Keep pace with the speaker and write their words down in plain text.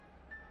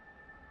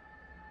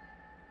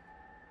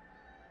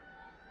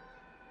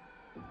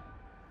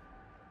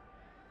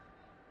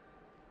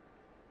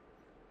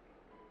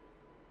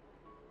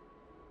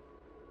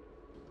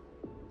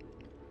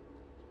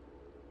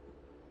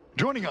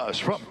Joining us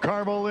from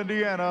Carmel,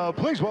 Indiana,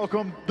 please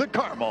welcome the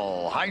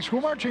Carmel High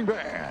School Marching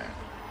Band.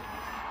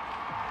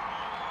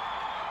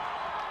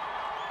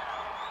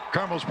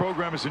 Carmel's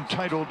program is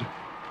entitled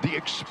The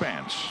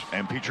Expanse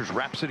and features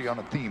Rhapsody on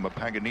a Theme of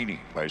Paganini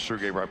by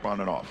Sergei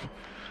Rachmaninoff,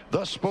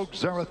 Thus Spoke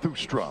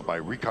Zarathustra by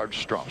Richard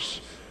Strauss,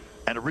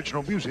 and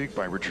original music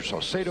by Richard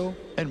Saucedo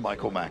and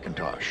Michael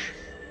McIntosh.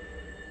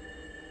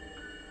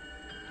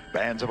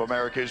 Bands of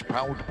America is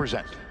proud to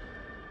present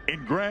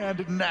in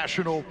Grand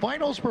National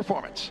Finals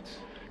performance,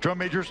 drum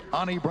majors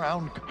Ani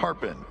Brown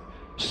Harpin,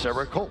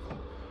 Sarah Culp,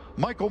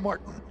 Michael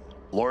Martin,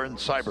 Lauren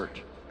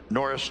Seibert,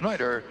 Nora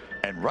Snyder,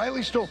 and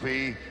Riley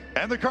Stolpe,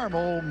 and the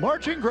Carmel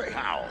Marching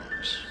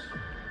Greyhounds.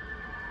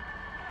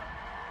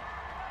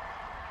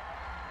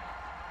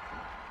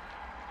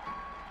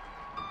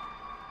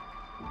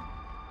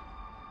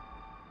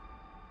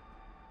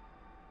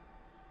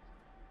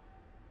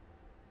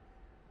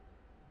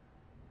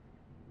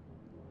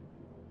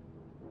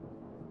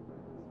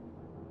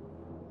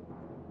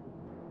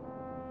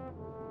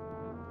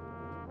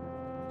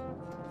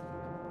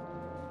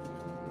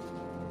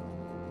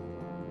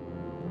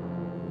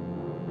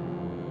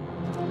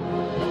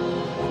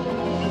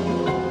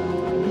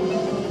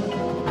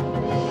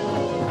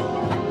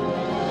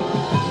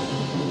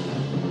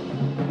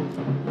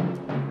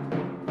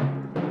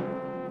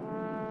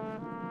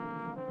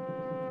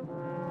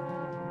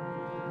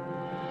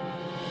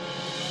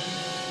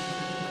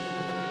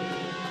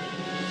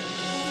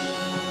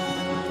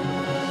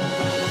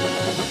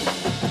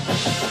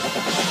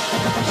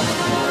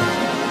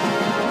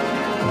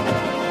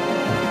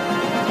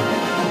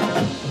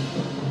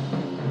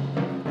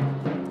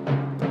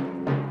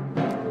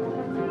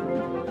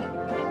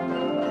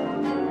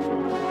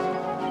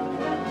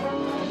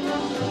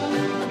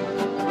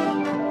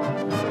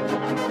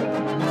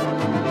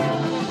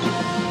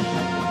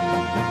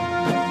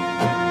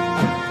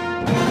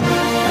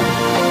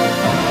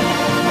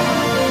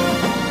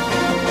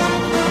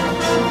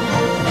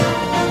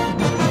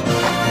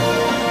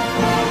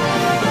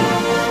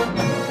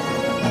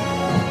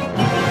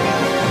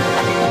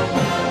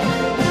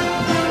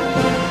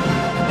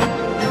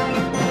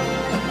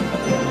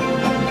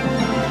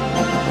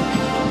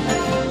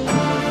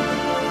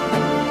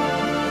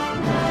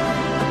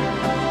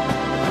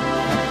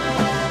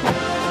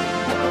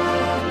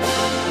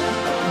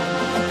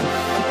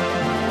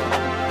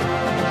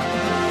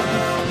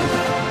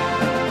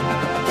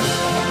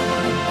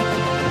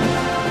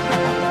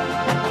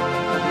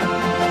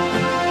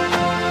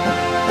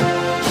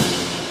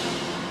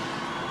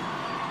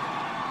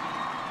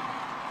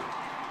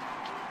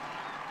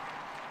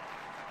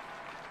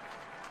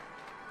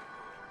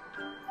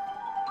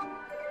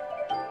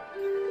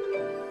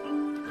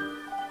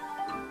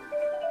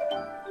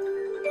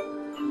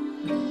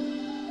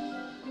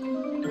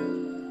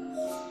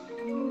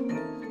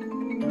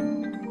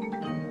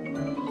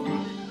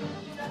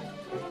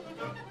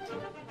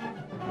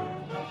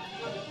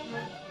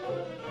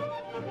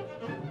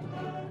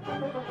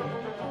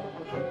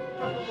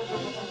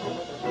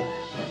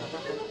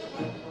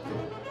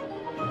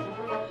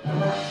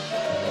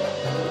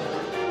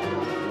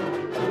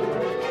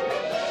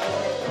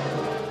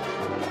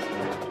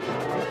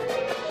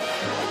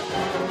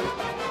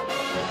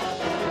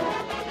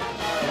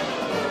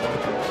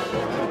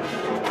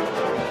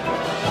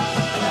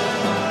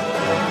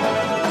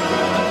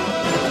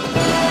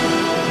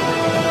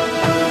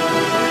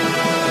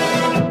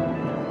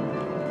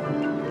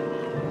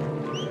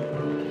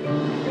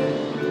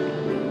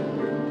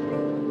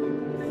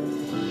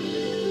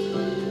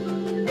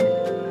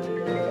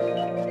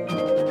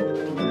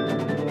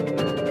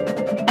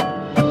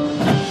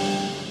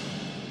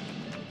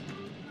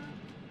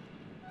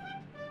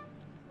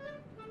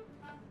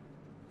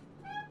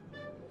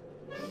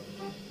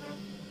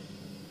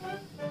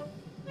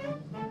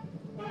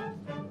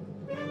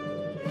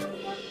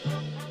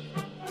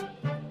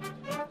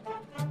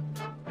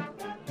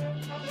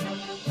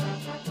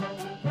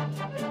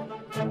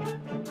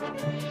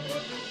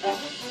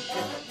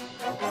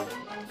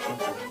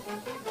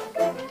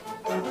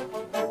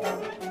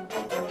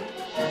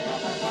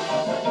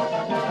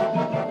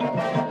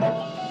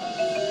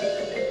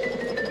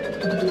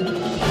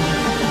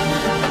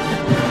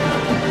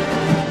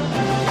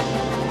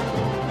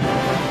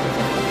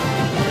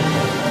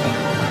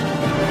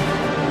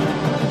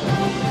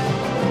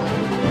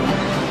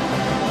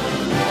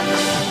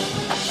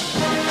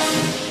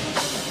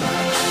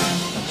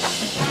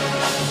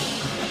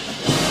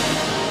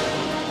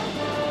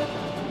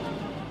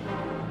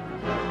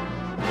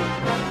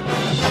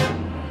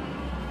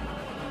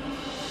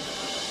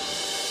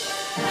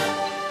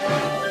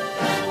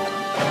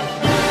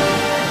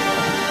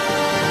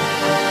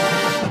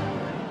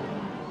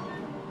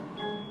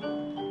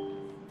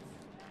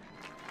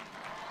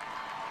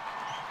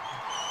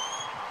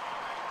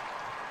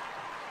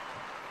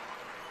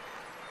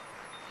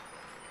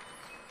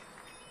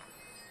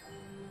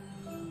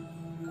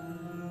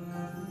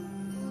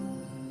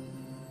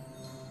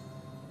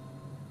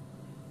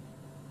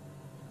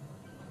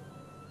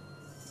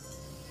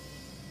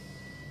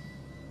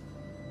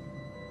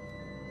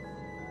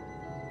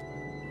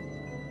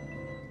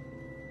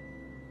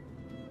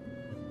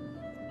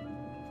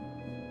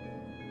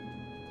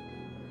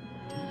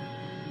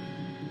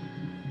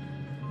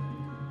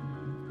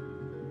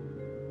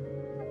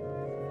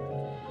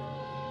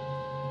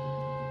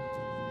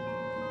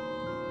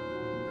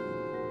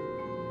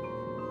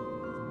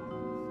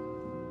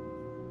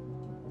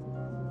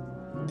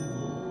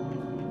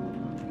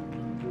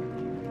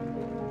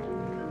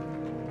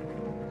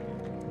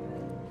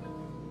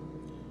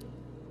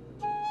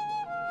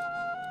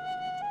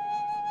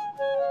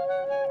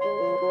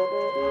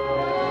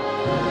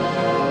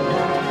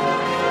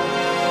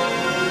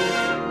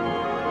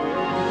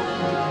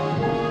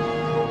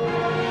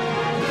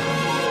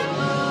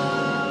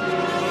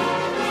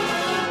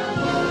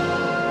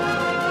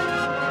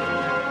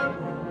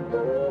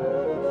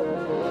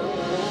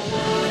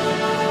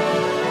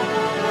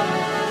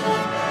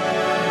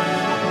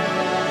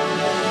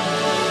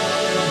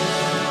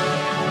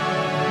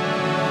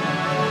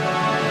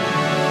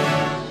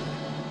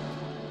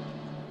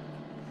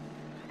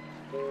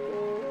 the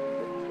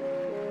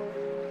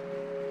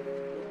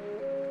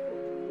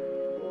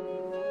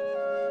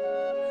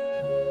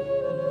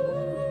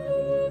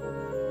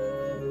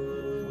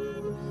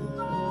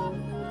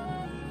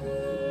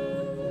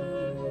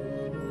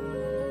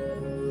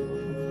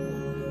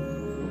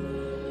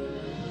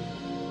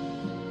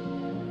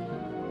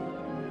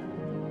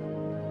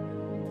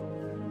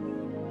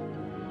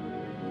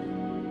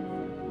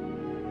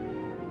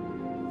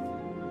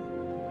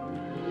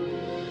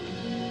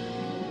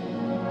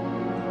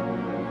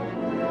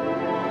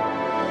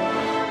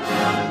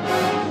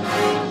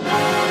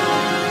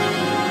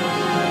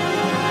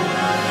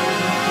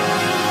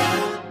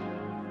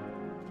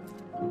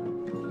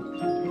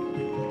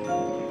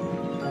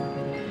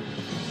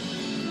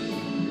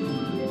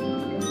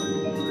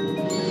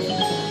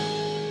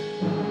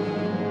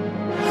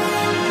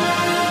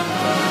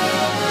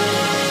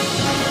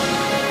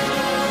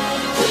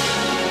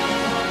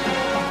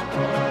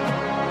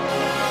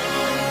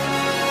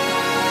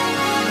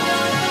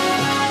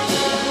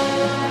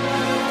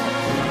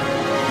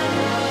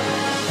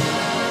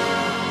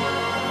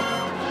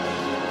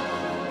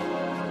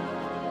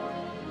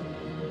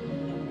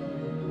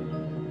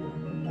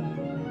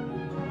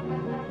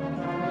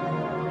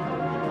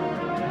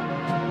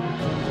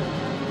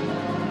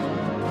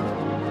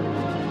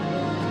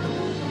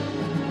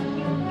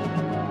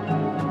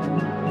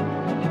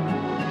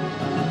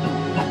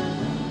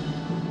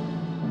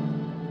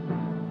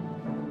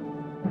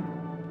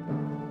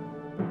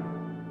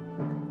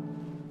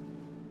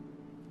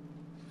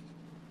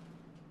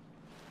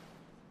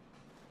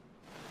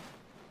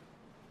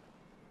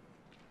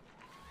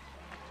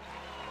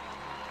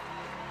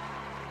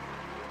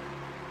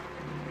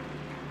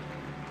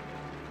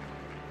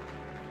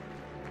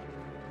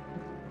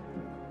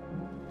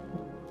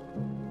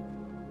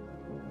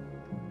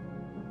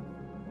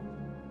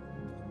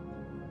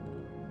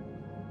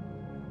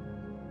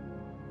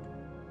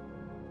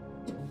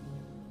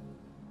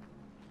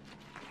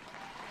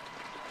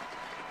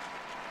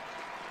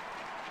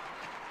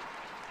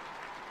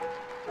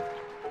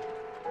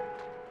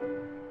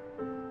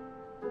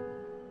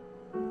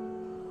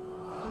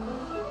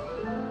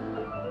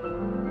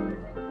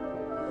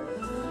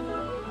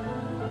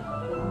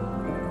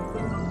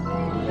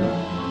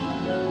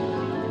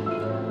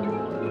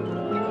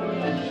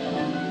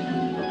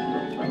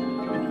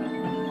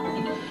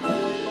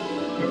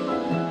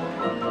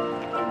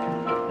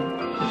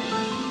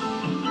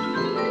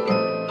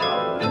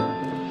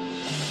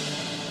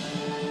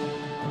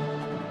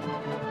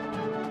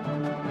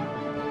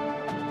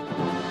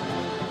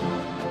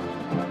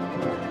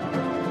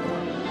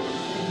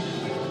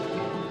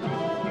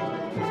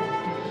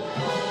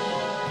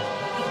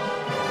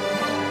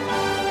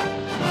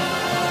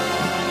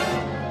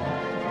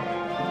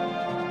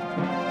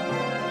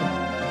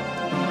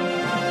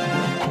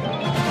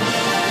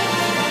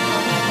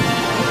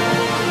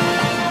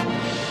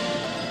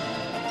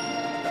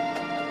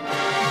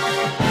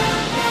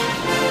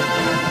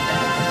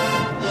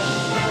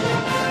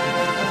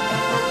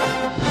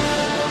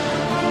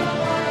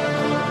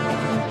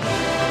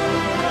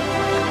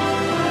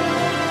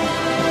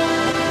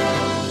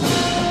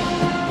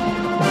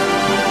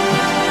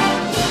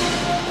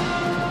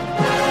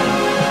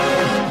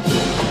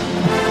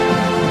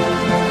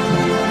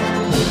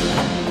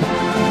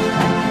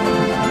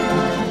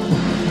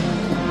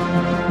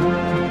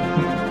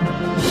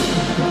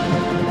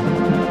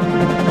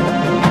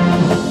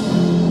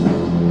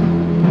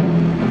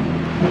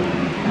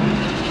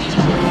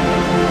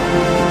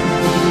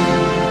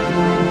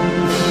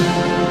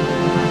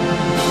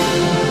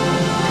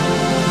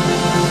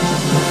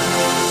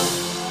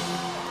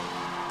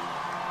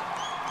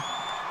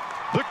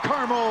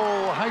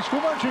Carmel High School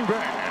Marching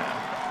Band.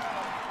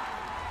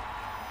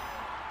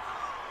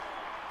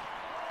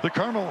 The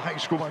Carmel High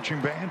School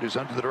Marching Band is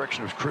under the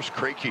direction of Chris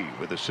Crakey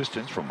with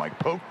assistance from Mike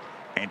Pope,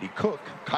 Andy Cook,